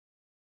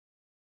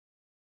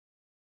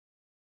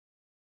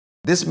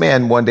This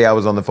man, one day I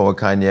was on the phone with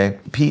Kanye.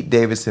 Pete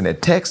Davidson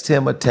had texted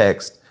him a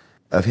text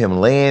of him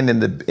laying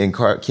in Kim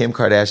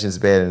Kardashian's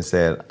bed and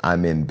said,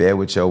 "I'm in bed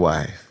with your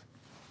wife."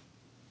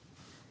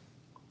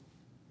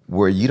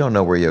 Where you don't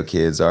know where your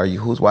kids are.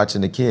 Who's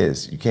watching the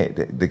kids? You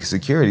can't. The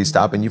security's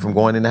stopping you from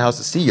going in the house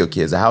to see your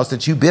kids. A house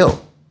that you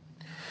built.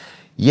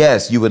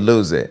 Yes, you would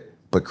lose it.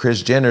 But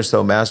Kris Jenner's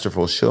so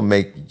masterful, she'll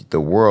make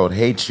the world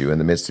hate you in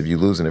the midst of you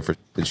losing it for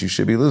that you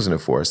should be losing it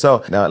for.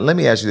 So now let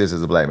me ask you this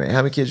as a black man. How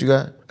many kids you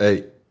got?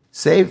 8.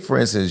 Say, for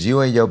instance,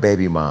 you and your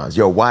baby moms,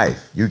 your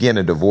wife, you getting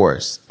a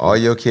divorce. All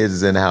your kids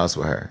is in the house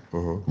with her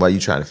while you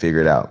trying to figure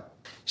it out.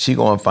 She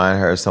go and find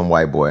her some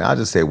white boy. I'll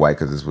just say white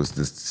because this was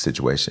this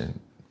situation.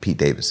 Pete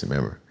Davidson,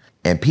 remember?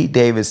 And Pete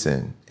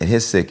Davidson and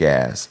his sick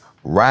ass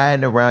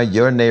riding around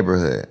your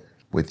neighborhood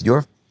with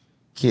your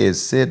kids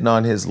sitting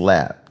on his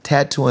lap,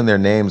 tattooing their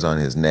names on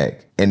his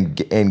neck, and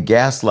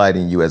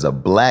gaslighting you as a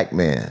black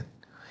man.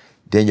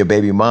 Then your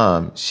baby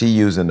mom, she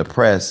using the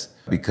press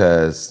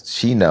because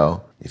she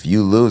know if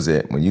you lose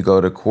it, when you go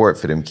to court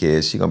for them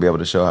kids, she gonna be able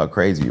to show how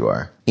crazy you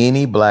are.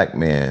 Any black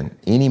man,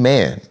 any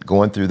man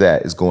going through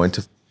that is going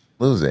to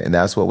lose it. And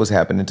that's what was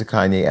happening to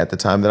Kanye at the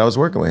time that I was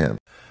working with him.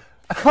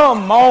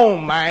 Come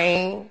on,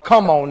 man.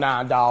 Come on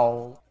now,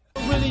 dog. I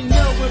don't really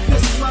know if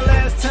this is my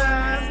last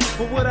time,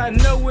 but what I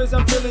know is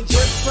I'm feeling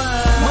just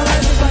fine. My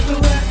life is like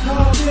a red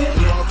carpet,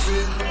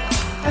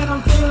 and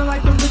I'm feeling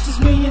like the richest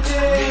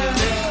millionaire.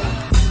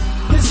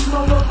 This is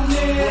my local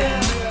mayor,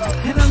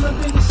 and I'm the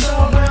biggest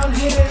star around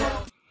here.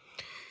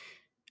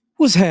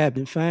 What's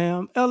happening,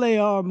 fam?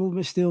 L.A.R.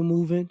 movement still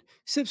moving.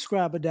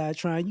 Subscribe or die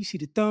trying. You see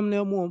the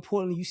thumbnail. More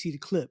importantly, you see the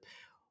clip.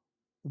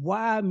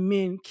 Why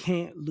men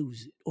can't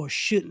lose it or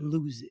shouldn't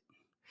lose it.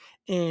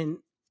 And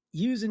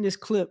using this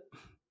clip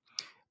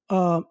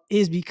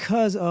is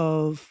because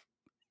of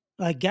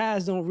like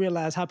guys don't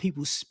realize how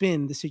people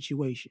spin the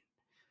situation.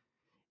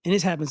 And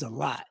this happens a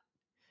lot.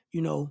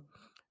 You know,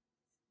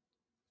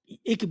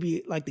 it could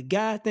be like the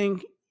guy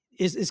thing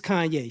is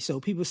Kanye. So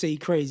people say he's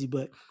crazy,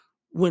 but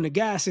when a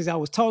guy says I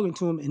was talking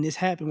to him and this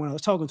happened when I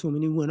was talking to him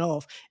and he went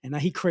off and now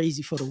he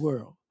crazy for the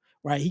world,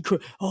 right? He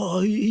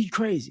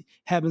crazy.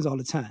 Happens all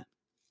the time.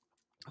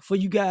 For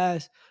you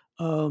guys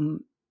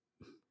who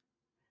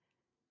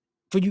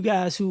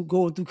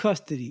going through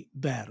custody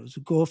battles,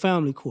 who go to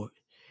family court,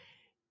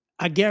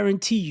 I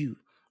guarantee you,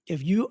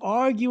 if you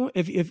argue,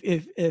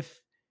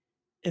 if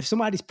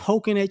somebody's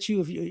poking at you,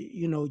 if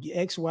your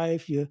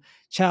ex-wife, your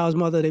child's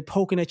mother, they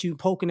poking at you,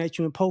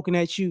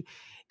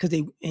 because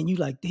they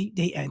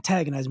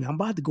antagonize me. I'm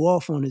about to go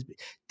off on this.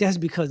 That's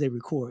because they're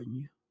recording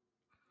you.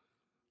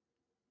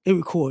 They're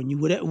recording you.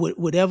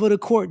 Whatever the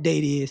court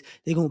date is,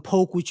 they're gonna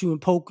poke with you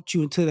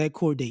until that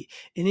court date.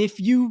 And if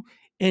you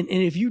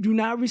do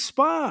not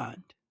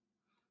respond,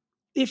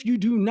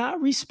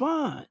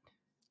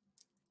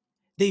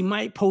 they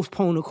might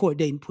postpone the court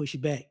date and push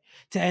it back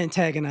to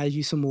antagonize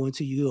you some more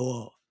until you go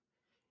off.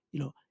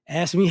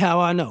 Ask me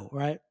how I know,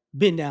 right?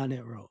 Been down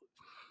that road.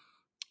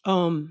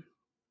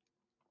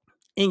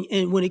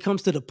 And when it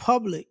comes to the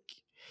public,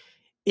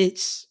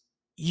 it's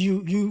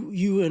you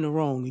in the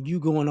wrong and you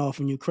going off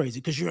and you're crazy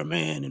because you're a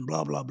man and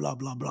blah, blah, blah,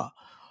 blah, blah.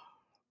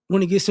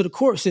 When it gets to the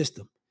court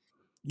system,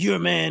 you're a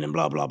man and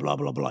blah, blah, blah,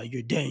 blah, blah.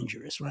 You're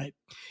dangerous, right?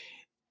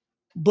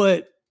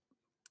 But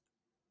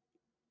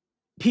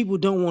people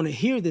don't want to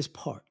hear this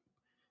part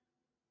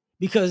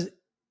because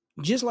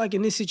just like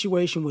in this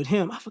situation with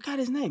him, I forgot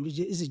his name.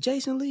 Is it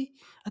Jason Lee?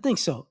 I think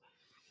so.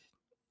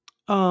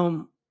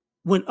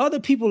 When other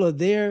people are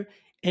there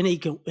and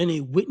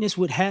they witness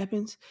what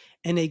happens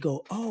and they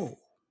go, oh,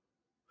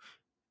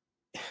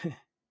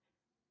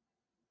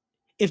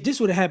 if this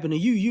would have happened to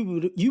you,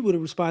 you would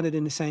have responded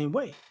in the same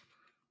way.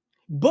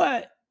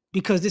 But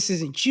because this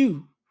isn't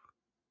you,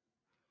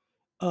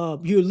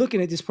 you're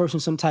looking at this person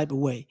some type of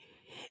way,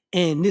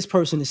 and this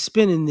person is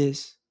spinning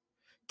this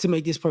to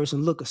make this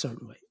person look a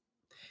certain way.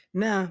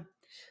 Now,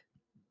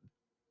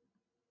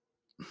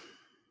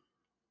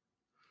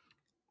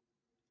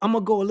 I'm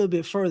gonna go a little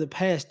bit further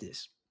past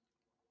this.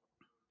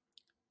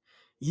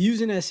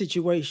 Using that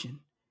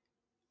situation,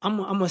 I'm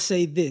gonna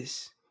say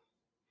this.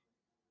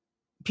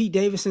 Pete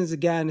Davidson's a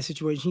guy in the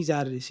situation. He's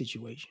out of this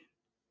situation.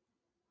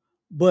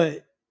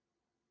 But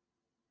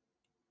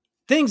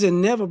things will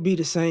never be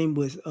the same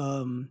with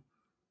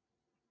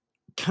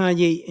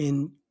Kanye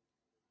and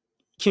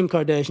Kim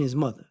Kardashian's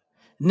mother.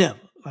 Never.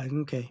 Like,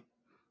 okay.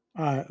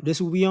 All right, this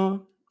will be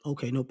on?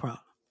 Okay, no problem.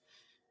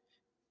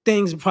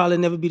 Things will probably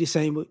never be the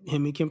same with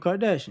him and Kim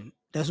Kardashian.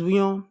 That's what we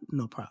on?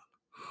 No problem.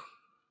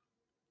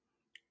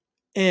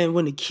 And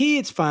when the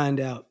kids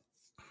find out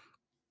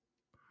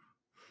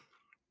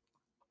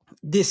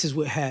this is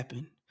what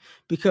happened,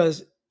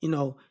 because,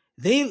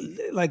 they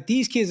like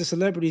these kids are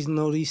celebrities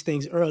know these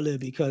things earlier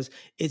because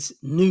it's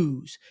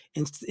news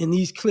and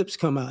these clips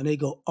come out and they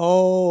go,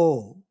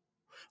 oh,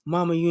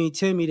 mama, you ain't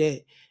tell me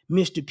that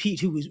Mr. Pete,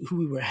 who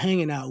we were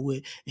hanging out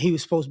with, and he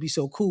was supposed to be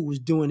so cool, was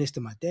doing this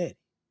to my daddy.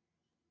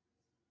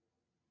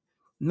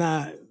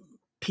 Nah,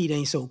 Pete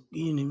ain't so,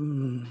 you're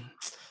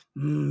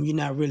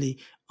not really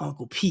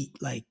Uncle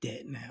Pete like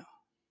that now.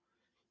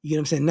 You get what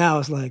I'm saying? Now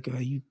it's like,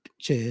 you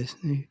bitch ass,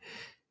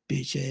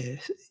 bitch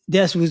ass.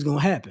 That's what's gonna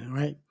happen,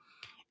 right?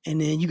 And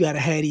then you got to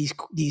have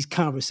these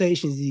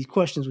conversations, these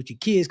questions with your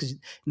kids, because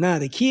now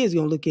the kids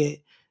gonna look at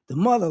the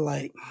mother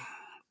like,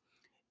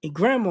 and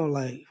grandma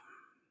like,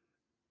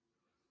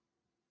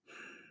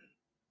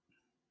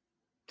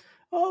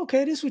 oh,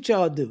 okay, this is what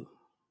y'all do.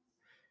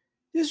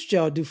 This is what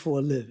y'all do for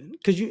a living.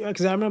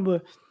 Because I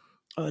remember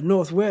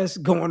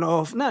Northwest going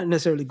off, not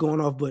necessarily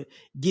going off, but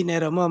getting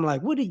at her mom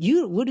like, what do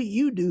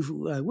you do?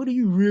 Like, what do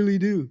you really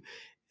do?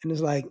 And it's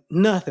like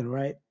nothing,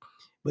 right?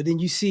 But then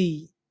you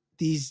see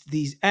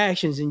these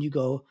actions and you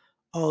go,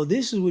 oh,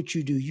 this is what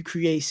you do. You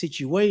create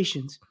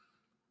situations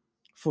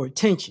for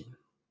attention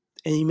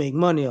and you make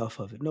money off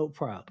of it. No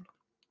problem.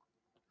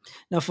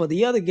 Now, for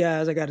the other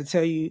guys, I got to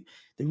tell you,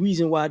 the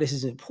reason why this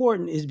is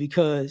important is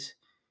because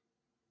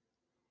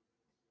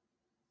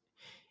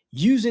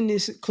using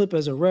this clip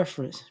as a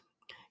reference,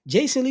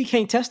 Jason Lee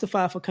can't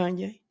testify for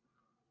Kanye.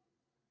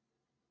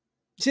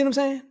 See what I'm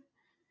saying?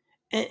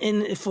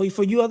 And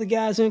for you other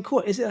guys in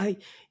court, it's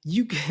like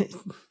you can't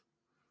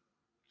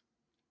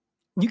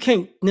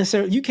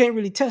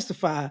really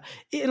testify.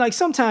 Like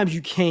sometimes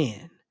you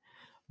can,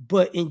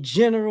 but in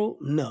general,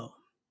 no.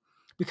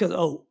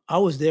 Because I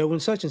was there when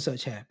such and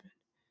such happened.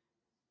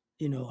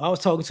 You know, I was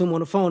talking to him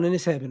on the phone and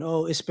this happened.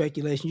 Oh, it's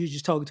speculation. You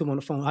just talking to him on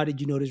the phone. How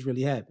did you know this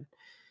really happened?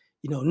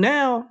 You know,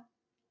 now,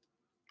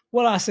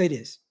 well, I say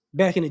this.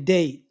 Back in the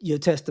day, your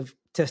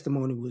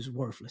testimony was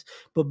worthless.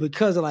 But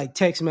because of like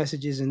text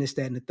messages and this,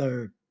 that, and the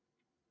third,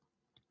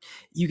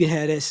 you can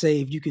have that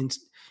saved. You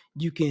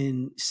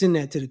can send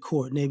that to the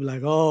court and they be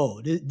like,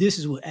 oh, this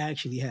is what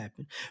actually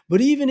happened. But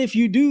even if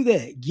you do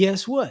that,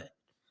 guess what?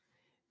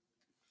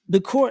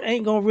 The court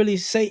ain't going to really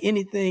say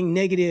anything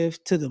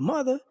negative to the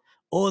mother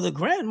or the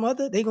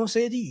grandmother. They going to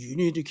say to you, you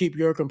need to keep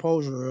your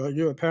composure.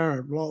 You're a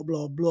parent, blah,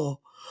 blah, blah.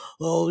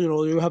 Well, you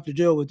know, you have to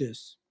deal with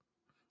this.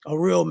 A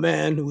real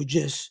man who would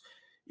just,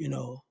 you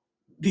know,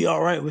 be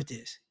all right with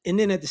this. And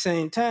then at the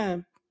same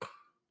time,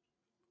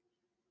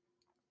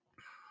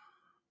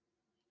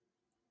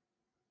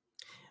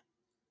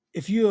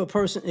 if you're a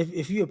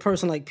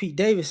person like Pete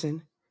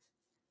Davidson,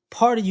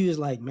 part of you is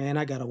like, man,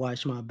 I gotta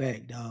watch my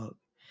back, dog.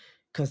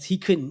 Cause he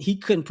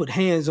couldn't put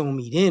hands on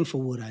me then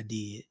for what I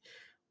did.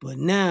 But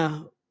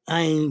now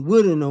I ain't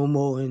with it no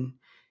more. And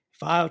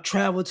if I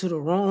travel to the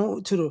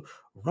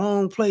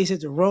wrong place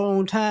at the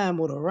wrong time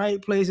or the right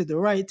place at the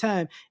right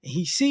time, and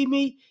he see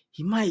me,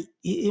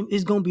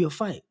 it's gonna be a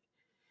fight.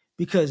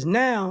 Because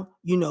now,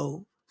 you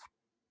know,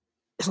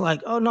 it's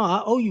like, oh no,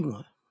 I owe you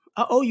one.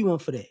 I owe you one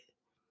for that.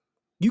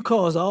 You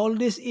caused all of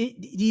these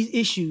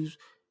issues,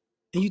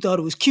 and you thought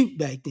it was cute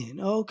back then.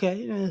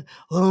 Okay,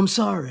 well, I'm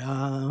sorry.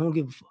 I don't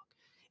give a fuck.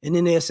 And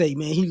then they'll say,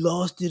 man, he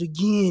lost it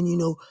again. You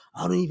know,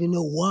 I don't even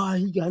know why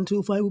he got into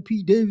a fight with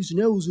Pete Davidson.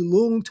 That was a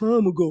long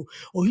time ago.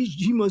 Or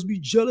he must be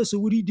jealous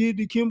of what he did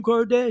to Kim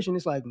Kardashian.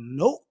 It's like,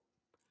 nope.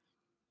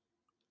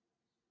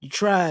 You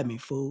tried me,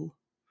 fool.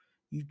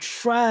 You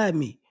tried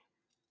me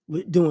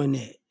with doing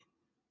that.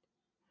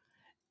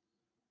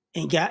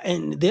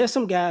 And there's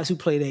some guys who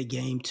play that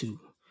game too.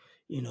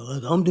 You know,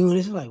 like, I'm doing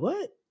this. Like,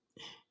 what?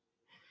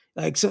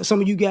 Like some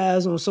of you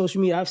guys on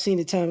social media, I've seen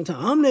it time and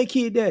time. I'm that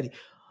kid daddy.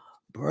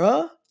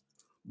 Bruh,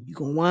 you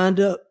can wind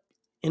up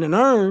in an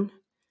urn,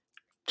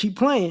 keep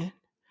playing.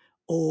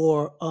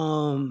 Or,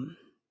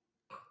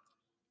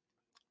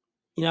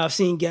 you know, I've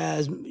seen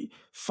guys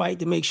fight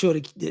to make sure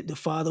that the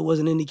father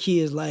wasn't in the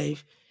kid's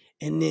life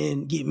and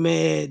then get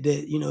mad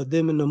that, you know,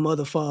 them and the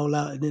mother fall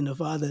out and then the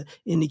father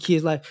in the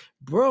kid's life.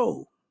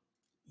 Bro,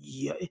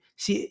 yeah,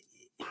 see,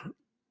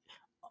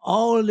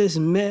 all of this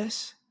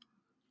mess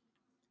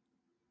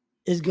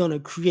is going to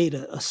create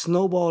a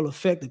snowball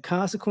effect of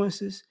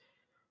consequences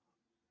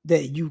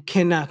that you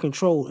cannot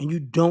control, and you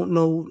don't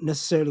know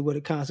necessarily where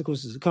the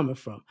consequences are coming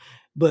from.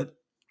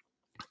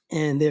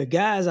 And there are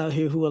guys out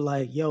here who are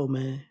like, yo,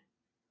 man,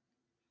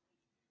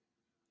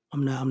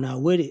 I'm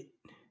not with it.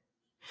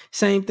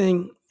 Same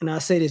thing, and I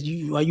say this,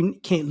 you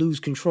can't lose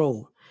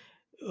control.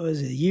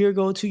 Was it a year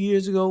ago, 2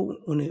 years ago,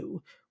 when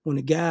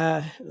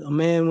a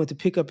man went to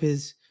pick up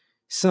his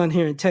son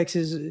here in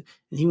Texas, and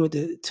he went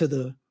to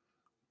the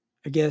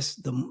I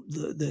guess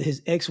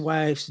his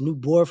ex-wife's new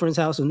boyfriend's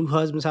house or new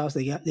husband's house.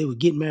 They were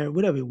getting married,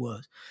 whatever it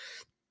was.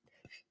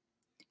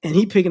 And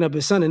he picking up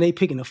his son and they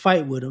picking a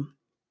fight with him.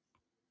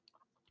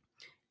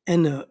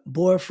 And the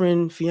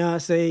boyfriend,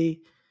 fiance,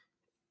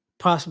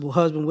 possible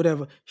husband,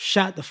 whatever,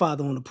 shot the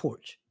father on the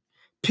porch,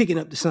 picking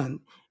up the son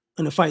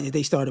in a fight that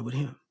they started with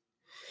him.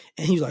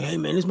 And he was like, hey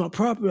man, this is my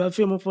property. I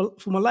feel for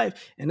my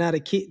life. And now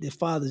the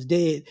father's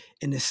dead,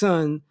 and the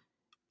son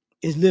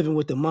is living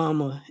with the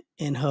mama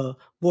and her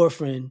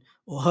boyfriend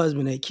or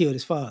husband that killed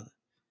his father.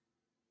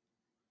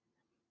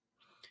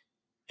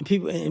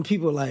 And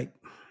people are like,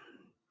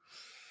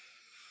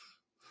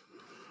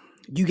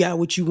 you got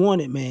what you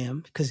wanted,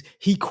 ma'am, because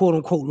he quote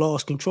unquote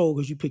lost control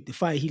because you picked the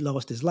fight. He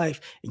lost his life,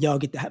 and y'all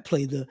get to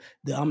play the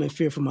I'm in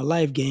fear for my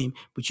life game.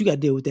 But you got to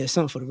deal with that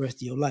son for the rest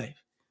of your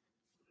life.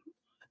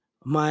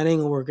 Mine ain't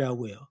gonna work out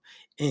well.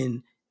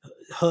 And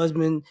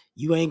husband,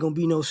 you ain't gonna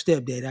be no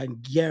stepdad. I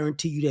can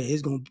guarantee you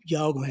that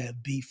y'all gonna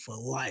have beef for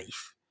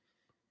life.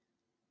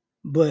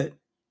 But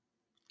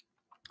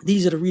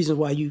these are the reasons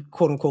why you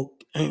quote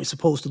unquote ain't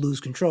supposed to lose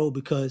control,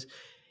 because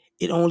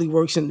it only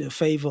works in the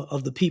favor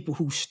of the people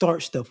who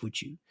start stuff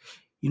with you.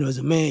 You know, as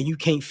a man, you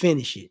can't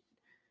finish it.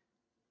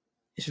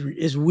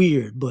 It's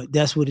weird, but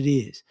that's what it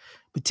is.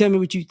 But tell me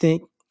what you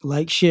think.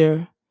 Like,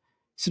 share,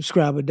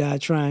 subscribe, or die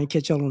trying.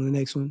 Catch y'all on the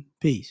next one.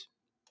 Peace.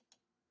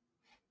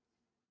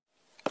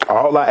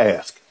 All I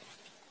ask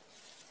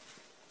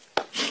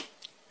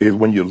is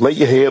when you lay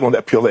your head on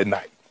that pillow at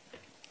night,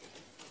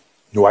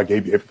 know I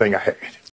gave you everything I had.